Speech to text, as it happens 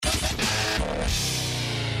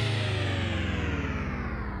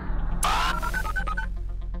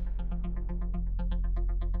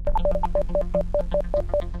The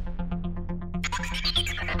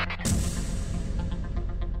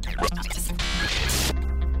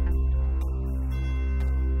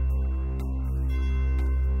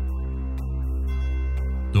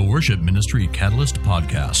Worship Ministry Catalyst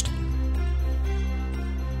Podcast.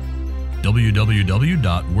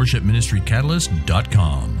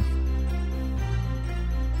 www.worshipministrycatalyst.com.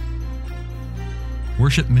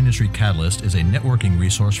 Worship Ministry Catalyst is a networking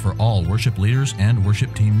resource for all worship leaders and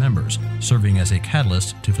worship team members, serving as a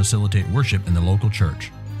catalyst to facilitate worship in the local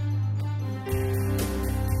church.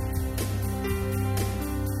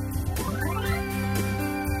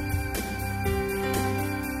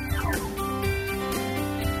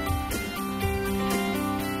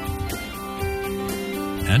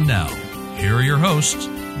 And now, here are your hosts,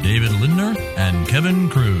 David Lindner and Kevin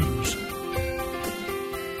Cruz.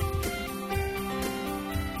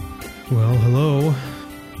 Well, hello.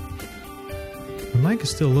 My mic is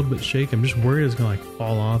still a little bit shaky. I'm just worried it's going to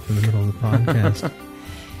fall off in the middle of the podcast.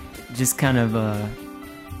 Just kind of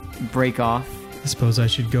break off. I suppose I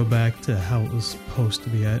should go back to how it was supposed to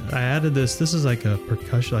be. I added this. This is like a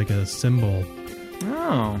percussion, like a cymbal.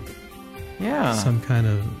 Oh, yeah. Some kind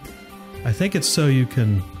of... I think it's so you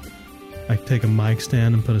can like take a mic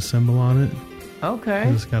stand and put a cymbal on it. Okay.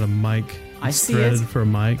 And it's got a mic. I see threaded it. for a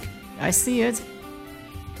mic. I see it.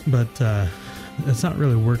 But it's not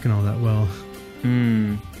really working all that well.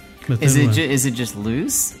 But Is it just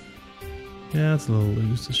loose? Yeah, it's a little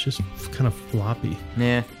loose. It's just kind of floppy.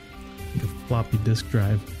 Yeah. Like a floppy disk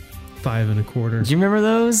drive. 5 1/4. Do you remember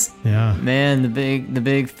those? Yeah. Man, the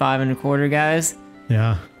big 5 1/4 guys.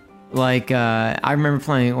 Yeah. Like I remember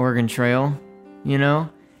playing Oregon Trail. You know.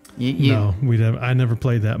 No, I never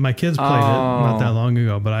played that. My kids played it not that long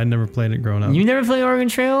ago, but I never played it growing up. You never played Oregon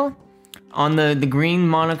Trail on the green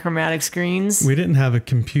monochromatic screens? We didn't have a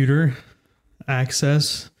computer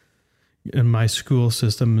access in my school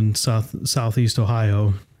system in Southeast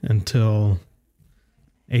Ohio until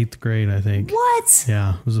 8th grade, I think. What?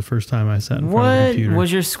 Yeah, it was the first time I sat in front of a computer.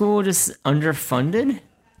 Was your school just underfunded?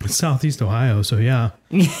 Southeast Ohio, so yeah.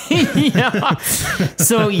 Yeah.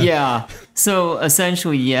 So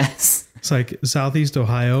essentially, yes. It's like Southeast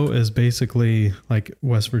Ohio is basically like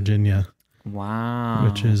West Virginia. Wow.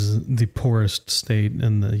 Which is the poorest state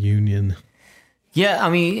in the union. Yeah, I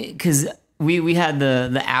mean, because we had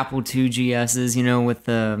the Apple II GSs, you know, with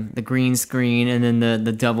the green screen and then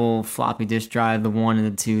the double floppy disk drive, the 1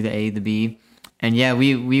 and the 2, the A, the B. And yeah,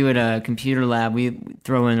 we would computer lab, we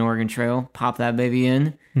throw in Oregon Trail, pop that baby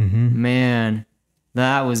in. Mm-hmm. Man,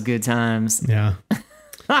 that was good times. Yeah.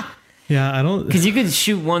 Yeah, I don't... Because you could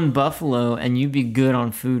shoot one buffalo and you'd be good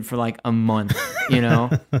on food for like a month, you know?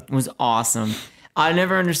 It was awesome. I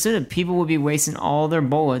never understood it. People would be wasting all their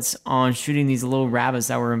bullets on shooting these little rabbits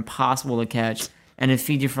that were impossible to catch, and it'd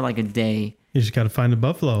feed you for like a day. You just got to find a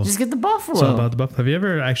buffalo. Just get the buffalo. It's all about the buffalo. Have you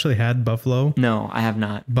ever actually had buffalo? No, I have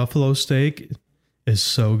not. Buffalo steak is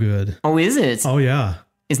so good. Oh, is it? Oh, yeah.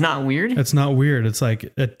 It's not weird? It's not weird. It's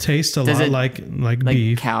like, it tastes a lot like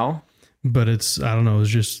beef. Cow? But it's, I don't know,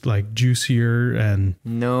 it's just like juicier and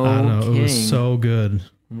no I don't know, kidding. It was so good.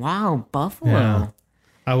 Wow, buffalo. Yeah.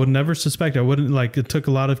 I would never suspect. I wouldn't like, it took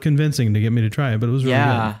a lot of convincing to get me to try it, but it was really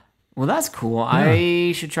good. Well, that's cool. Yeah.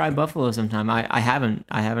 I should try buffalo sometime. I haven't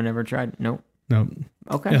ever tried. Nope.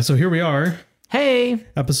 Okay. Yeah, so here we are. Hey.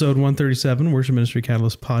 Episode 137, Worship Ministry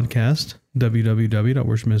Catalyst Podcast.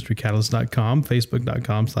 www.worshipministrycatalyst.com,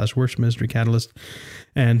 facebook.com/Worship Ministry Catalyst,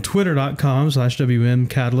 and twitter.com/WM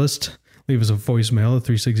Catalyst. Leave us a voicemail at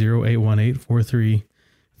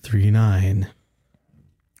 360-818-4339.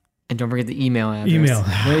 And don't forget the email address. Email.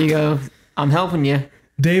 There you go. I'm helping you.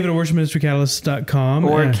 David at worshipministrycatalyst.com.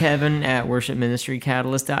 Or Kevin at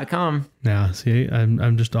worshipministrycatalyst.com. Yeah, see,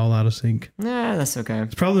 I'm just all out of sync. Nah, that's okay.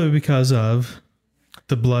 It's probably because of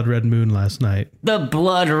the blood red moon last night. The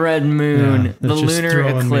blood red moon. Yeah, the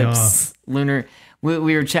lunar eclipse. Lunar. We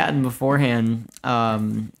were chatting beforehand,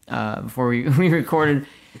 before we recorded.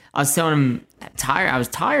 I was telling him I was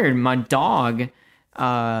tired. My dog,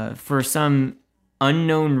 for some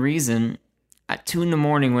unknown reason, at 2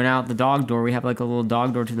 a.m, went out the dog door. We have like a little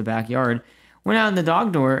dog door to the backyard. Went out in the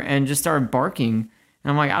dog door and just started barking.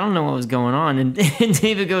 And I'm like, I don't know what was going on. And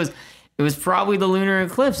David goes, it was probably the lunar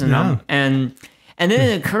eclipse. And and then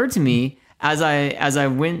it occurred to me as I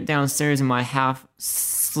went downstairs in my half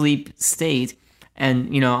sleep state,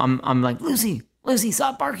 and you know, I'm like, Lucy,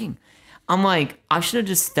 stop barking. I'm like, I should have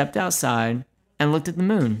just stepped outside and looked at the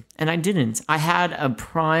moon, and I didn't. I had a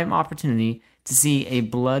prime opportunity to see a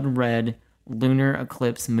blood red lunar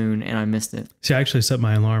eclipse moon, and I missed it. See, I actually set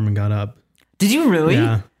my alarm and got up. Did you really?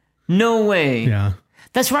 Yeah. No way. Yeah.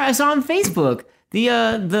 That's right. I saw on Facebook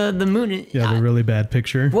The moon. Yeah, the really bad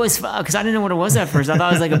picture. Was because I didn't know what it was at first. I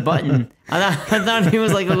thought it was like a button. I thought it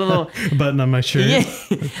was like a little button on my shirt. Yeah,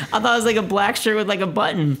 I thought it was like a black shirt with like a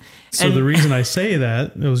button. So the reason I say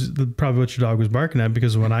that, it was probably what your dog was barking at,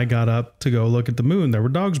 because when I got up to go look at the moon, there were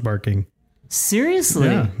dogs barking. Seriously?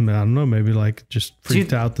 Yeah, I don't know. Maybe like just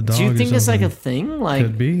freaked out the dog. Do you think it's like a thing? Like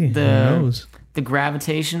could be. Who knows? The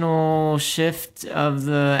gravitational shift of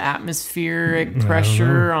the atmospheric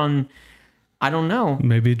pressure on. I don't know.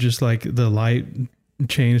 Maybe just like the light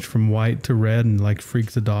changed from white to red and like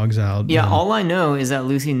freaked the dogs out. Yeah, all I know is that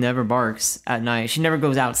Lucy never barks at night. She never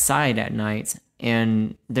goes outside at night.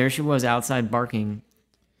 And there she was outside barking.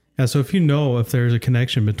 Yeah, so if you know if there's a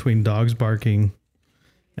connection between dogs barking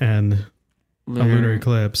and a lunar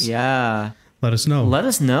eclipse, yeah, let us know. Let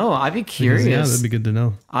us know. I'd be curious. Because, yeah, that'd be good to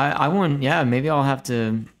know. I wouldn't. Yeah, maybe I'll have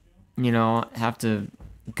to,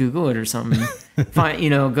 Google it or something. Find,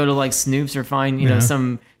 go to like Snoops or find,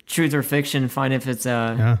 some truth or fiction. Find if it's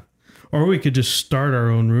yeah. Or we could just start our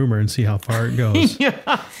own rumor and see how far it goes.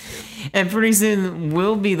 Yeah. And pretty soon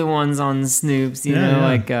we'll be the ones on Snoops,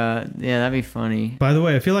 that'd be funny. By the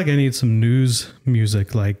way, I feel like I need some news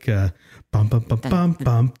music, like bum bum bum bum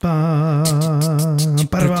bum bum,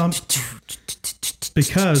 ba-da-bum.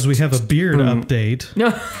 Because we have a beard update.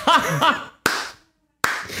 No.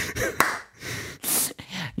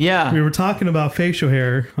 Yeah. We were talking about facial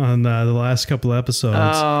hair on the last couple episodes.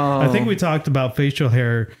 Oh. I think we talked about facial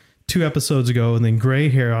hair 2 episodes ago and then gray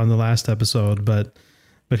hair on the last episode, but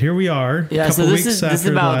here we are. Yeah, a couple weeks after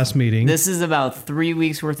the last meeting. This is about 3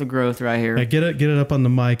 weeks worth of growth right here. Yeah, get it up on the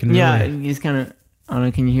mic and yeah, really, it's kind of. I don't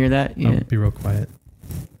know. Can you hear that? Yeah. Be real quiet.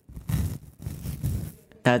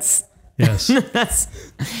 That's yes. That's.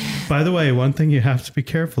 By the way, one thing you have to be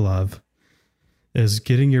careful of is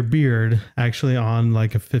getting your beard actually on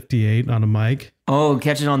like a 58 on a mic. Oh,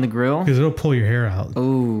 catch it on the grill? Because it'll pull your hair out.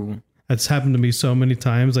 Oh. That's happened to me so many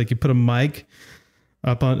times. Like you put a mic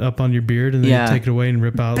up on your beard and then you take it away and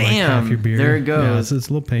rip out like half your beard. There it goes. Yeah, it's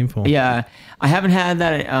a little painful. Yeah. I haven't had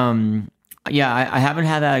that I haven't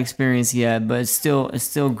had that experience yet, but it's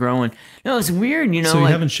still growing. No, it's weird, So you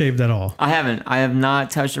haven't shaved at all? I haven't. I have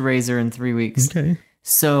not touched a razor in 3 weeks. Okay.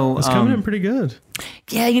 So it's coming in pretty good.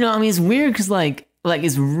 Yeah, it's weird because like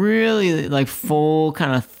it's really like full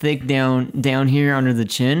kind of thick down here under the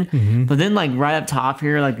chin, but then like right up top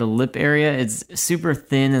here, like the lip area, it's super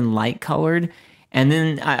thin and light colored, and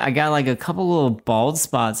then I got like a couple little bald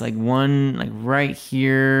spots, like one like right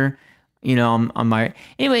here, on my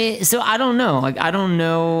anyway. So I don't know, like I don't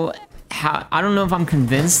know if I'm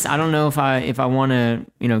convinced. I don't know if I want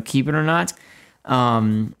to keep it or not,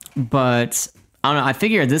 but. I don't know. I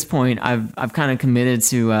figure at this point, I've kind of committed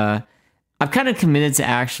to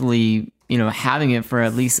actually, having it for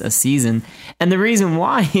at least a season. And the reason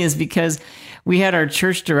why is because we had our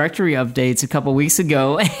church directory updates a couple weeks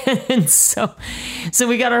ago, and so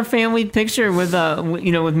we got our family picture with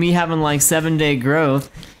with me having like 7-day growth,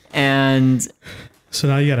 and so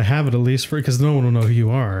now you got to have it at least because no one will know who you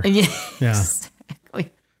are. Yeah. Exactly.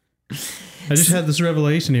 I just had this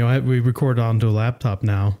revelation. We record onto a laptop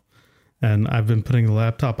now. And I've been putting the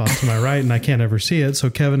laptop off to my right, and I can't ever see it.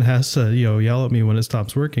 So Kevin has to, yell at me when it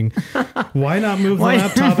stops working. Why not move the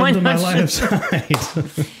laptop into my left side?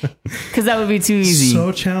 Because that would be too easy.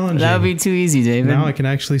 So challenging. That would be too easy, David. Now I can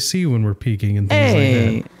actually see when we're peaking and things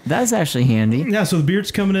like that. That's actually handy. Yeah, so the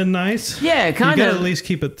beard's coming in nice. Yeah, kind of. You got to at least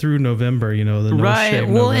keep it through November, the no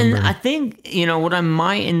shave Well, November. And I think, what I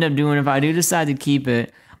might end up doing if I do decide to keep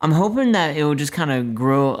it, I'm hoping that it will just kind of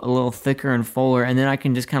grow a little thicker and fuller, and then I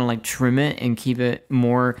can just kind of like trim it and keep it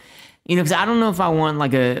more, because I don't know if I want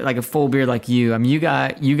like a full beard like you. I mean, you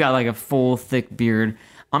got like a full thick beard.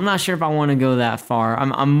 I'm not sure if I want to go that far.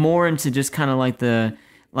 I'm more into just kind of like the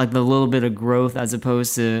little bit of growth as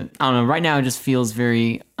opposed to, I don't know. Right now it just feels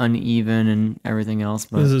very uneven and everything else.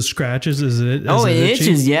 But is it scratches? Is it? It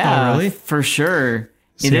itches. Yeah, oh, really? For sure.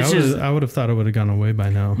 See, I would have thought it would have gone away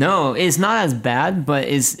by now. No, it's not as bad, but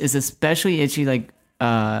it's especially itchy like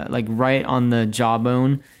right on the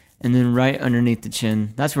jawbone and then right underneath the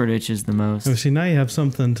chin. That's where it itches the most. Oh, see, now you have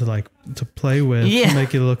something to play with to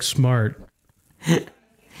make you look smart.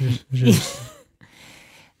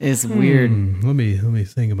 It's weird. Let me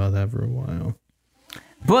think about that for a while.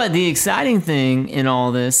 But the exciting thing in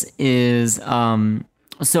all this is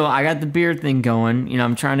so I got the beard thing going.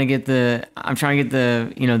 I'm trying to get the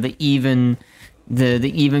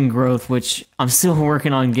the even growth, which I'm still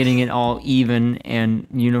working on getting it all even and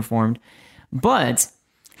uniformed. But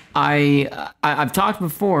I've talked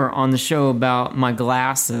before on the show about my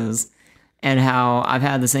glasses and how I've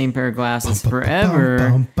had the same pair of glasses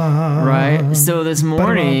forever. Right? So this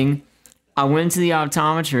morning I went to the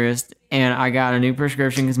optometrist and I got a new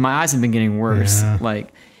prescription because my eyes have been getting worse. Yeah.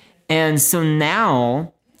 And so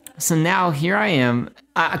now here I am,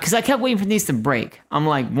 because I kept waiting for these to break. I'm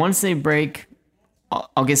like, once they break,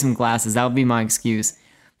 I'll get some glasses. That would be my excuse.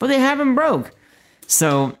 But they haven't broke.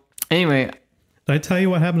 So anyway. Did I tell you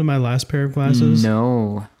what happened to my last pair of glasses?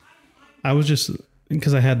 No. I was just,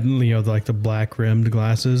 because I had, like the black rimmed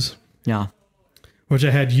glasses. Yeah. Which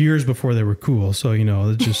I had years before they were cool. So,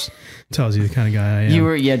 it just tells you the kind of guy I am. You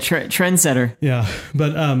were, trendsetter. Yeah.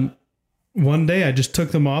 But one day I just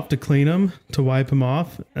took them off to clean them, to wipe them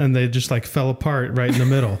off. And they just fell apart right in the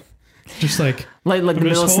middle. Just like the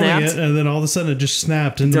middle snapped? It, and then all of a sudden it just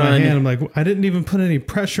snapped into my hand. I'm like, I didn't even put any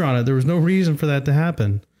pressure on it. There was no reason for that to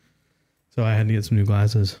happen. So I had to get some new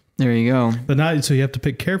glasses. There you go. But now, so you have to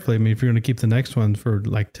pick carefully. I mean, if you're going to keep the next one for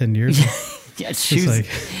 10 years. Yeah,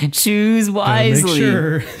 choose wisely. Make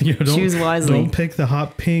sure choose wisely. Don't pick the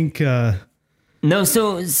hot pink. No,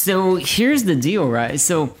 so here's the deal, right?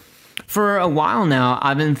 So for a while now,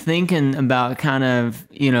 I've been thinking about kind of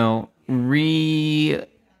what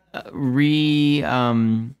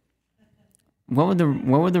would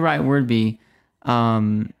the right word be?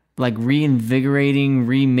 Reinvigorating,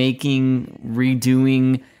 remaking,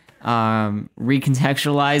 redoing.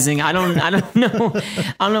 Recontextualizing. I don't know. I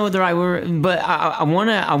don't know what the right word, but I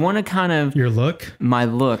want to kind of your look, my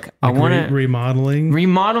look. I want to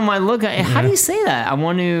remodel my look. How do you say that? I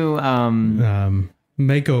want to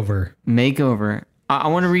makeover. I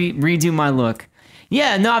want to redo my look.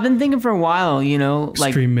 Yeah, no, I've been thinking for a while.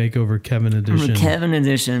 Extreme Makeover Kevin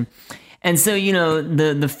edition. And so,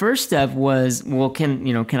 the first step was, well,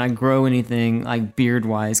 can I grow anything beard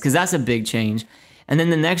wise? Because that's a big change. And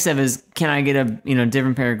then the next step is, can I get a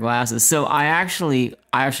different pair of glasses? So I actually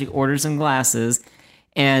ordered some glasses,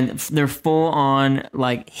 and they're full on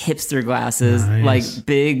hipster glasses, nice.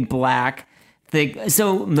 Big black, thick.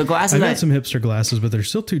 So the glasses I've got some hipster glasses, but they're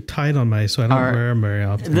still too tight on my, so I don't wear them very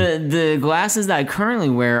often. The glasses that I currently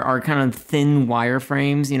wear are kind of thin wire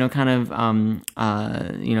frames, kind of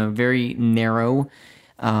very narrow.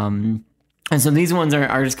 And so these ones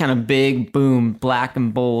are just kind of big, boom, black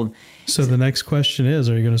and bold. So the next question is,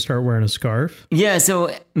 are you going to start wearing a scarf? Yeah,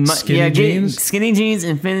 so skinny jeans,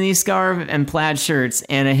 infinity scarf, and plaid shirts,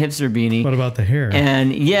 and a hipster beanie. What about the hair?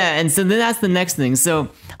 And so then that's the next thing. So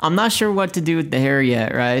I'm not sure what to do with the hair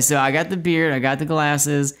yet, right? So I got the beard, I got the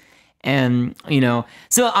glasses, and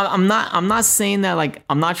so I'm not saying that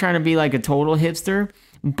I'm not trying to be a total hipster.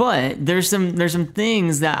 But there's some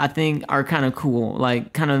things that I think are kind of cool,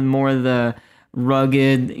 kind of more the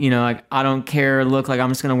rugged, I don't care look, I'm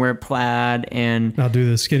just gonna wear plaid. And now, do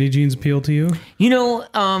the skinny jeans appeal to you?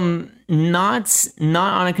 Not on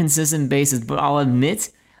a consistent basis, but I'll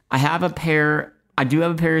admit I do have a pair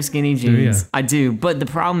of skinny jeans. I do, but the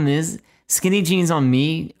problem is, skinny jeans on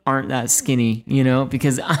me aren't that skinny,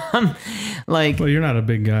 because I'm well, you're not a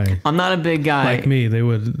big guy. I'm not a big guy. Like me, they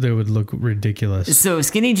would look ridiculous. So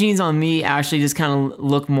skinny jeans on me actually just kind of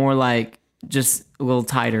look more just a little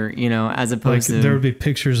tighter, as opposed to. There would be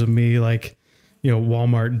pictures of me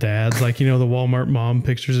Walmart dads, the Walmart mom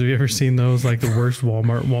pictures. Have you ever seen those? The worst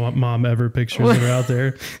Walmart mom ever pictures that are out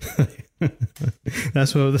there.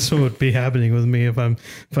 That's what would be happening with me if I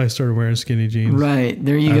started wearing skinny jeans. Right,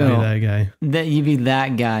 there you go. I'd be that guy. You'd be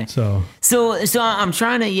that guy. So I'm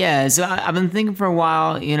trying to So I've been thinking for a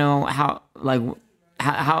while.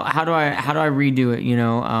 How do I redo it?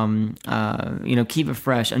 Keep it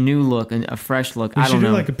fresh, a new look, a fresh look. You should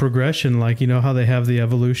do a progression, how they have the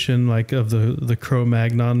evolution, of the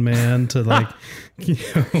Cro-Magnon man to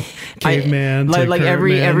caveman.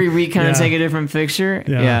 Every week, kind of take a different picture.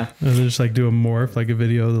 Yeah. And then just do a morph, a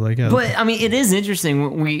video. But I mean, it is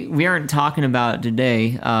interesting. We aren't talking about it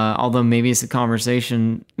today, although maybe it's a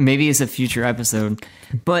conversation, maybe it's a future episode.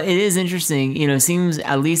 But it is interesting. It seems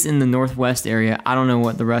at least in the Northwest area. I don't know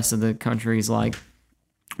what the rest of the country is like,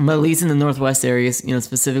 but at least in the Northwest areas,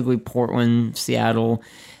 specifically Portland, Seattle,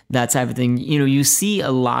 that type of thing. You see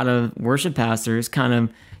a lot of worship pastors kind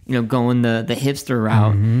of going the hipster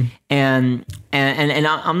route, mm-hmm. and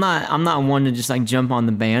I'm not one to just jump on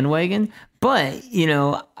the bandwagon, but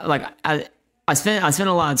I spent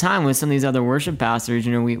a lot of time with some of these other worship pastors.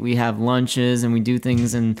 We have lunches and we do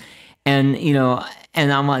things, and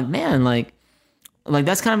I'm like, man,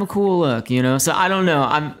 that's kind of a cool look, So I don't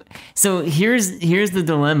know. So here's the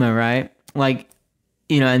dilemma, right? And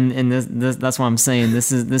this that's why I'm saying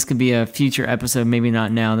this could be a future episode, maybe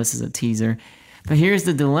not now. This is a teaser. But here's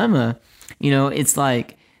the dilemma. It's am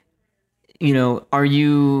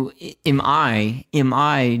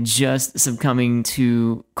I just succumbing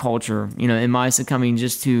to culture? Am I succumbing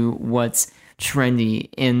just to what's trendy?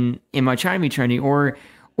 And am I trying to be trendy, or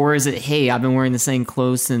is it, hey, I've been wearing the same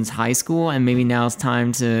clothes since high school, and maybe now it's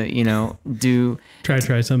time to, you know,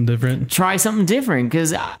 try something different. Try something different,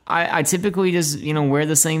 because I typically just, you know, wear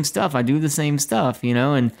the same stuff. I do the same stuff, you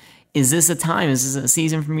know. And is this a time? Is this a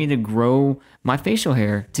season for me to grow my facial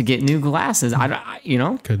hair, to get new glasses? You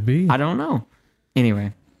know, could be. I don't know.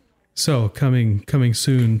 Anyway, so coming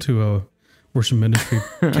soon to a Worship Ministry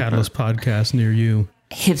Catalyst podcast near you.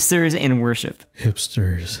 Hipsters and worship.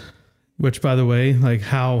 Hipsters. Which, by the way, like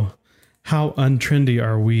how untrendy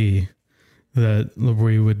are we that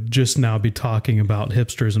we would just now be talking about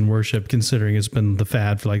hipsters and worship, considering it's been the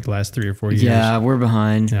fad for like the last 3 or 4 years? Yeah, we're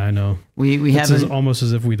behind. Yeah, I know. We haven't, almost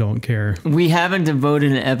as if we don't care. We haven't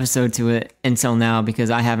devoted an episode to it until now,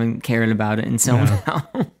 because I haven't cared about it until now.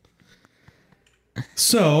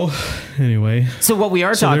 So, anyway. So what we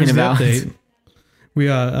are talking about. The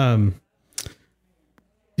update.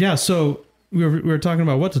 So we were talking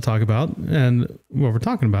about what to talk about, and what we're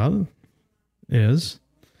talking about is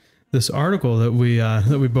this article that we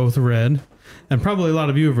both read, and probably a lot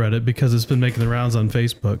of you have read it because it's been making the rounds on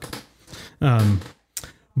Facebook.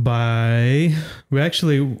 We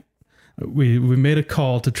made a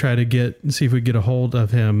call to try to see if we could get a hold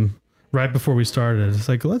of him right before we started. It's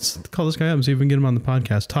like, let's call this guy up and see if we can get him on the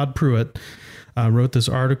podcast. Todd Pruitt wrote this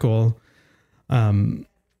article.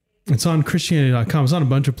 It's on Christianity.com. It's on a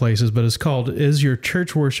bunch of places, but it's called, "Is Your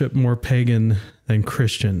Church Worship More Pagan Than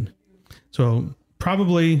Christian?" So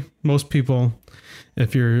probably most people,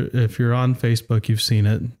 if you're on Facebook, you've seen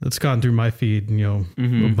it. It's gone through my feed, you know,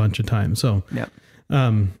 a bunch of times. So,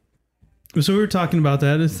 so we were talking about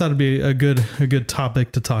that. I thought it'd be a good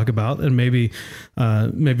topic to talk about, and maybe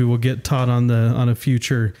we'll get Todd on a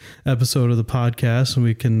future episode of the podcast, and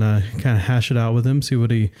we can kind of hash it out with him, see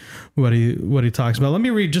what he talks about. Let me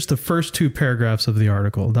read just the first 2 paragraphs of the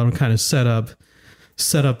article. That'll kind of set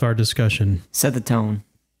up our discussion. Set the tone.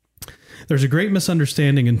 There's a great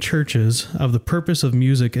misunderstanding in churches of the purpose of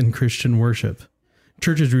music in Christian worship.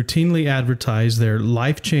 Churches routinely advertise their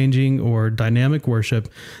life-changing or dynamic worship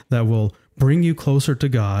that will bring you closer to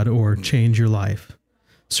God or change your life.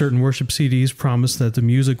 Certain worship CDs promise that the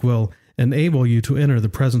music will enable you to enter the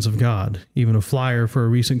presence of God. Even a flyer for a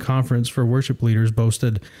recent conference for worship leaders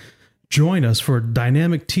boasted, "Join us for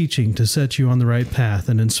dynamic teaching to set you on the right path,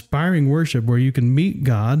 and inspiring worship where you can meet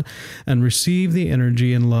God and receive the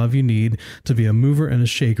energy and love you need to be a mover and a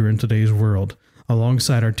shaker in today's world.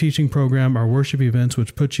 Alongside our teaching program, our worship events,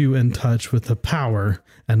 which put you in touch with the power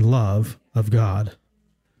and love of God."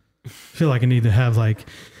 I feel like I need to have like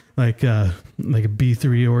a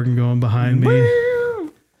B3 organ going behind me,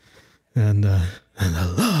 and the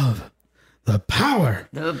love, the power,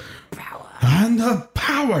 and the power,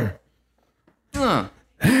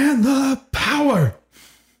 and the power.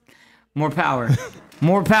 More power,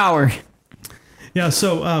 more power. Yeah.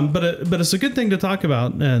 So, but it's a good thing to talk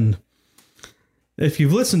about, and if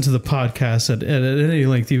you've listened to the podcast at any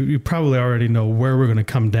length, you probably already know where we're going to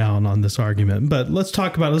come down on this argument. But let's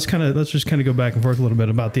talk about let's just go back and forth a little bit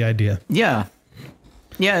about the idea. Yeah.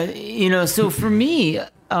 You know, so for me, you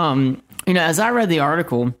know, as I read the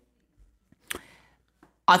article,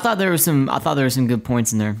 I thought there were some good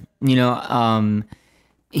points in there. You know,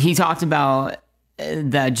 he talked about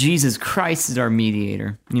that Jesus Christ is our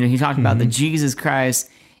mediator. You know, he talked about that Jesus Christ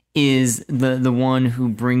is the one who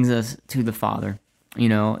brings us to the Father. You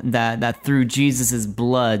know, that through Jesus's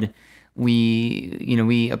blood,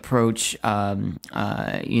 we approach,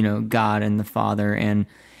 you know, God and the Father, and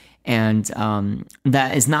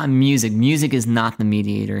that is not music. Music is not the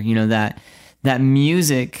mediator. You know, that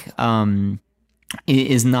music,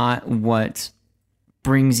 is not what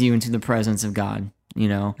brings you into the presence of God. You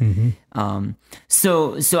know,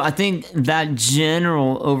 so I think that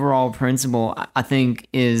general overall principle, I think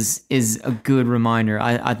is a good reminder.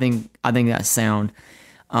 I think that's sound.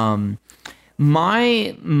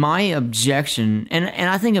 My objection, and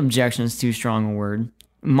I think objection is too strong a word.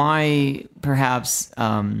 My perhaps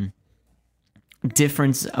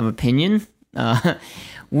difference of opinion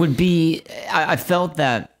would be, I felt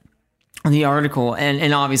that the article,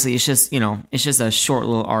 and obviously it's just a short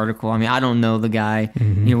little article. I mean, I don't know the guy. You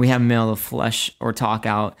know, we haven't been able to flesh or talk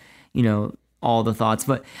out, you know, all the thoughts.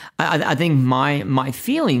 But I think my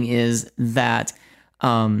feeling is that,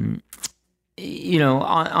 you know,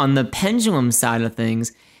 on the pendulum side of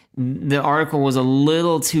things, the article was a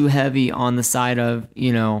little too heavy on the side of,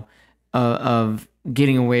 you know, of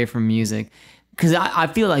getting away from music, because I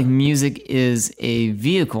feel like music is a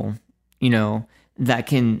vehicle, you know, that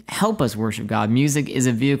can help us worship God. Music is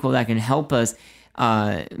a vehicle that can help us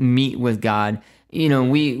meet with God.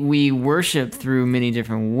 we worship through many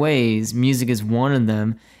different ways. Music is one of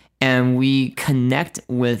them, and we connect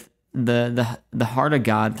with the heart of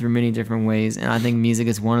God through many different ways, and I think music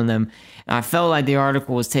is one of them. And I felt like the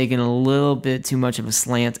article was taking a little bit too much of a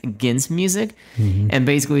slant against music, and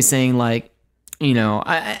basically saying like,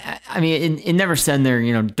 I mean, it never said in there,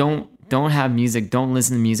 don't have music, don't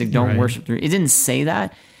listen to music, don't worship through. It didn't say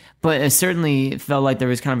that, but it certainly felt like there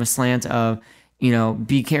was kind of a slant of,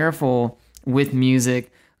 be careful with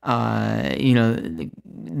music. That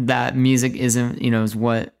music isn't, is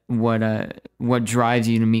what drives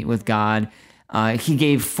you to meet with God. He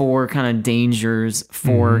gave 4 kind of dangers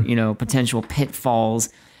for, potential pitfalls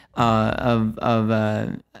of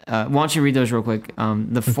why don't you read those real quick?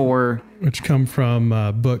 The 4, which come from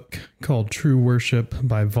a book called True Worship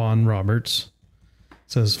by Vaughn Roberts. It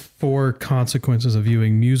says 4 consequences of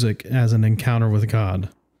viewing music as an encounter with God.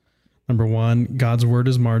 Number 1, God's word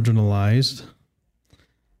is marginalized.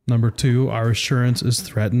 Number 2, our assurance is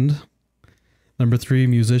threatened. Number 3,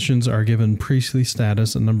 musicians are given priestly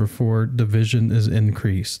status. And number 4, division is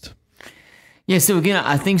increased. Yeah, so again,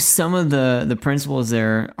 I think some of the principles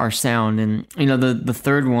there are sound. And, the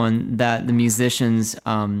third one, that the musicians,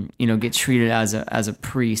 get treated as a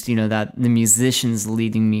priest, that the musicians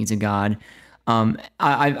leading me to God.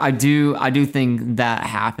 I do think that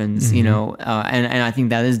happens, and I think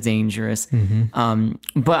that is dangerous.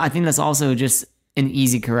 But I think that's also just an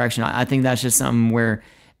easy correction. I think that's just something where,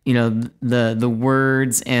 the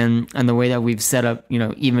words and the way that we've set up,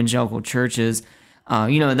 evangelical churches,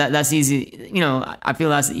 that's easy. I feel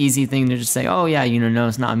that's the easy thing to just say, oh yeah, no,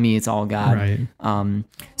 it's not me, it's all God. Right.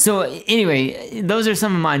 So anyway, those are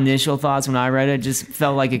some of my initial thoughts when I read it. Just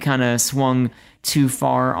felt like it kind of swung too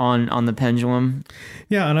far on the pendulum.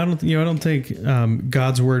 Yeah, and I don't think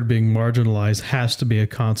God's word being marginalized has to be a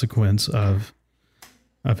consequence of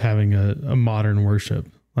having a modern worship.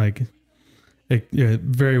 Like it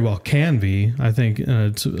very well can be. I think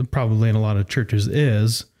it's probably in a lot of churches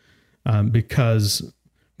is because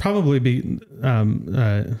probably I'm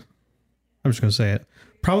just going to say it.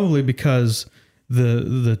 Probably because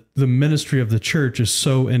the ministry of the church is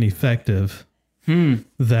so ineffective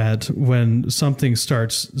that when something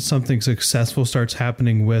successful starts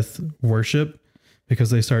happening with worship, because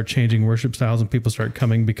they start changing worship styles and people start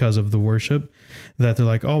coming because of the worship, that they're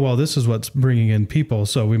like, oh, well, this is what's bringing in people,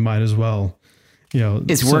 so we might as well,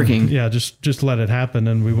 it's working. Yeah, just let it happen,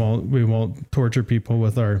 and we won't torture people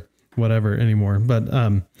with our whatever anymore. But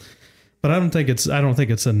I don't think it's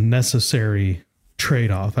a necessary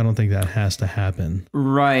trade-off. I don't think that has to happen.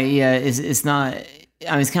 Right. Yeah. It's not.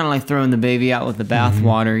 I mean, it's kind of like throwing the baby out with the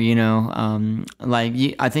bathwater,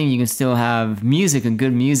 I think you can still have music and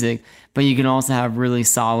good music, but you can also have really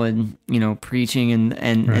solid, preaching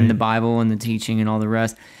and the Bible and the teaching and all the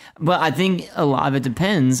rest. But I think a lot of it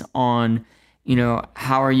depends on,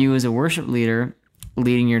 how are you as a worship leader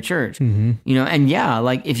leading your church, and yeah,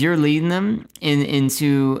 like if you're leading them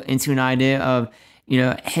into an idea of,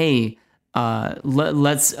 hey,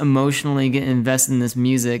 let's emotionally get invested in this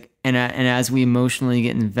music, and as we emotionally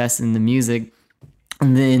get invested in the music,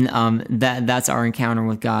 then that's our encounter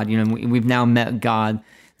with God. We've now met God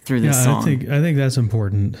through this song. I think that's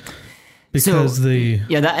important because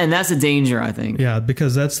that's a danger, I think. Yeah,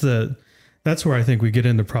 because that's where I think we get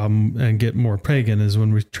into problem and get more pagan, is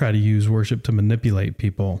when we try to use worship to manipulate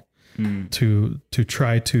people, to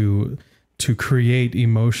try to create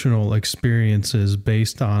emotional experiences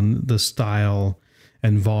based on the style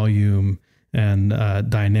and volume and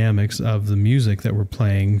dynamics of the music that we're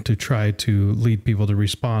playing, to try to lead people to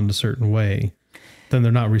respond a certain way. Then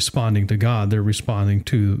they're not responding to God; they're responding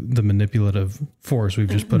to the manipulative force we've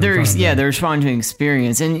just put in front of them. Yeah, they're responding to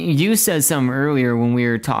experience. And you said something earlier when we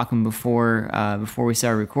were talking before we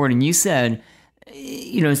started recording. You said,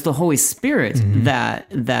 it's the Holy Spirit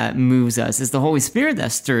that moves us. It's the Holy Spirit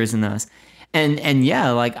that stirs in us. And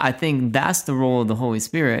yeah, like I think that's the role of the Holy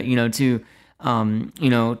Spirit, to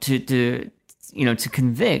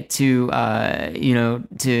convict, to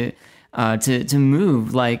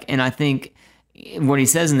move, like, and I think what he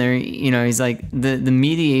says in there, he's like the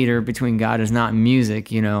mediator between God is not music,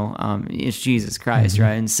 it's Jesus Christ,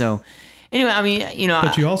 right? And so anyway, I mean,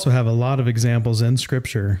 but you also have a lot of examples in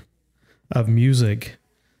Scripture of music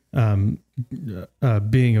being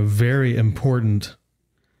a very important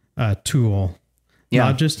tool,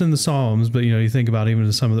 not just in the Psalms, but you think about even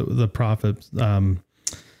in some of the prophets. Who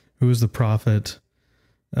was the prophet?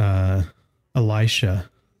 Elisha.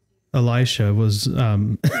 Elisha was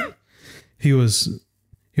he was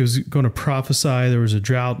he was going to prophesy. There was a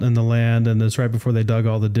drought in the land, and it's right before they dug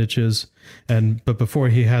all the ditches. But before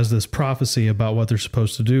he has this prophecy about what they're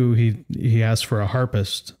supposed to do, he asks for a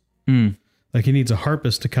harpist. Like he needs a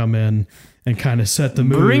harpist to come in and kind of set the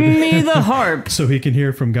mood. Bring me the harp, so he can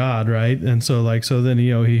hear from God, right? And so then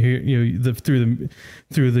through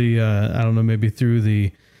the I don't know, maybe through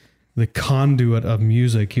the conduit of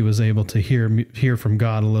music, he was able to hear from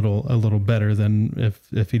God a little better than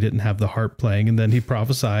if he didn't have the harp playing. And then he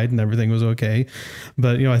prophesied and everything was okay.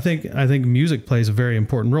 But I think music plays a very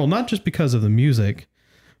important role, not just because of the music,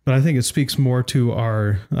 but I think it speaks more to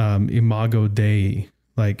our imago Dei,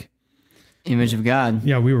 like image of God.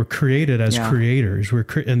 Yeah, we were created as creators. We're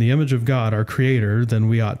in the image of God, our creator, then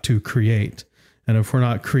we ought to create. And if we're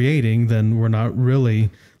not creating, then we're not really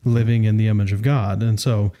living in the image of God. And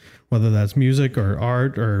so whether that's music or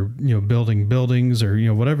art or, building buildings or,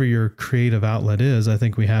 whatever your creative outlet is, I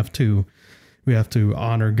think we have to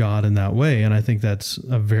honor God in that way. And I think that's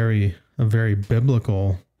a very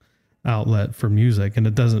biblical outlet for music. And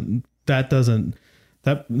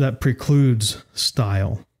that precludes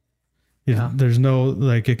style. Yeah. There's no,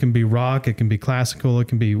 it can be rock, it can be classical, it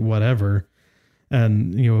can be whatever.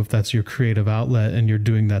 And, if that's your creative outlet and you're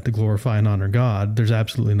doing that to glorify and honor God, there's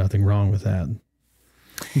absolutely nothing wrong with that.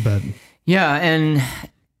 But and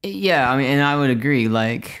I would agree.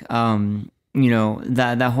 That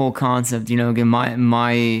whole concept, again, my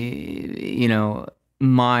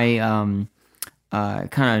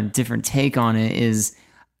kind of different take on it is,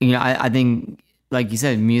 I think, like you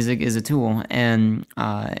said, music is a tool, and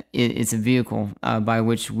it's a vehicle by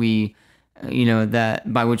which we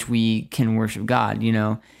can worship God.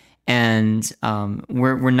 And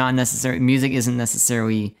we're not necessarily, music isn't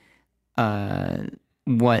necessarily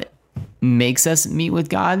what makes us meet with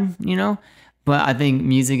God. But I think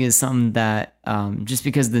music is something that just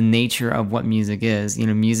because the nature of what music is,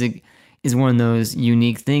 music is one of those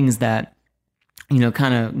unique things that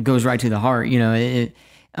kind of goes right to the heart. It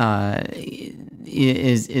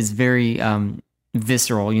is very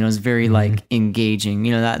visceral, it's very like engaging,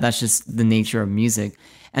 that's just the nature of music.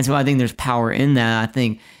 And so I think there's power in that. I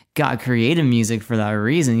think God created music for that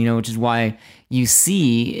reason, which is why you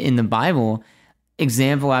see in the Bible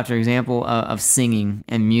example after example of singing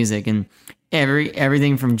and music, and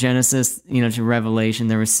everything from Genesis, to Revelation.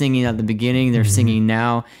 There was singing at the beginning, there's singing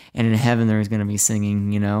now, and in heaven there is going to be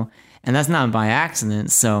singing, and that's not by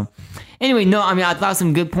accident. So anyway, I thought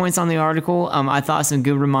some good points on the article. I thought some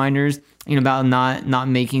good reminders, about not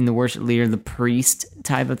making the worship leader the priest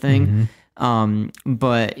type of thing.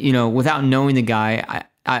 But, without knowing the guy,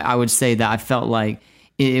 I would say that I felt like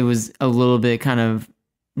it was a little bit kind of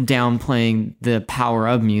downplaying the power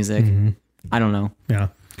of music. I don't know. Yeah.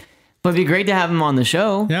 But it'd be great to have him on the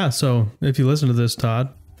show. Yeah. So if you listen to this, Todd,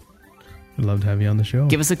 we'd love to have you on the show.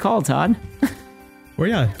 Give us a call, Todd. Or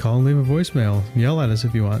call and leave a voicemail. Yell at us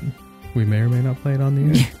if you want. We may or may not play it on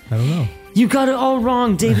the air. I don't know. You got it all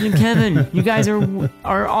wrong, David and Kevin. You guys are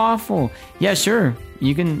awful. Yeah, sure.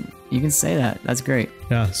 You can say that. That's great.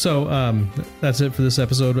 Yeah. So that's it for this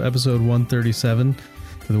episode 137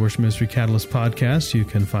 for the Worship Ministry Catalyst podcast. You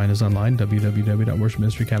can find us online,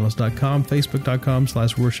 www.worshipministrycatalyst.com,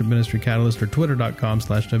 facebook.com/worship ministry catalyst, or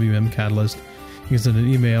twitter.com/WMCatalyst. You can send an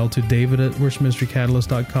email to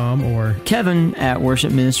david@worshipministrycatalyst.com or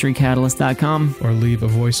kevin@worshipministrycatalyst.com, or leave a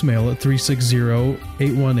voicemail at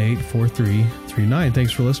 360-818-4339.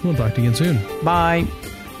 Thanks for listening. We'll talk to you again soon. Bye.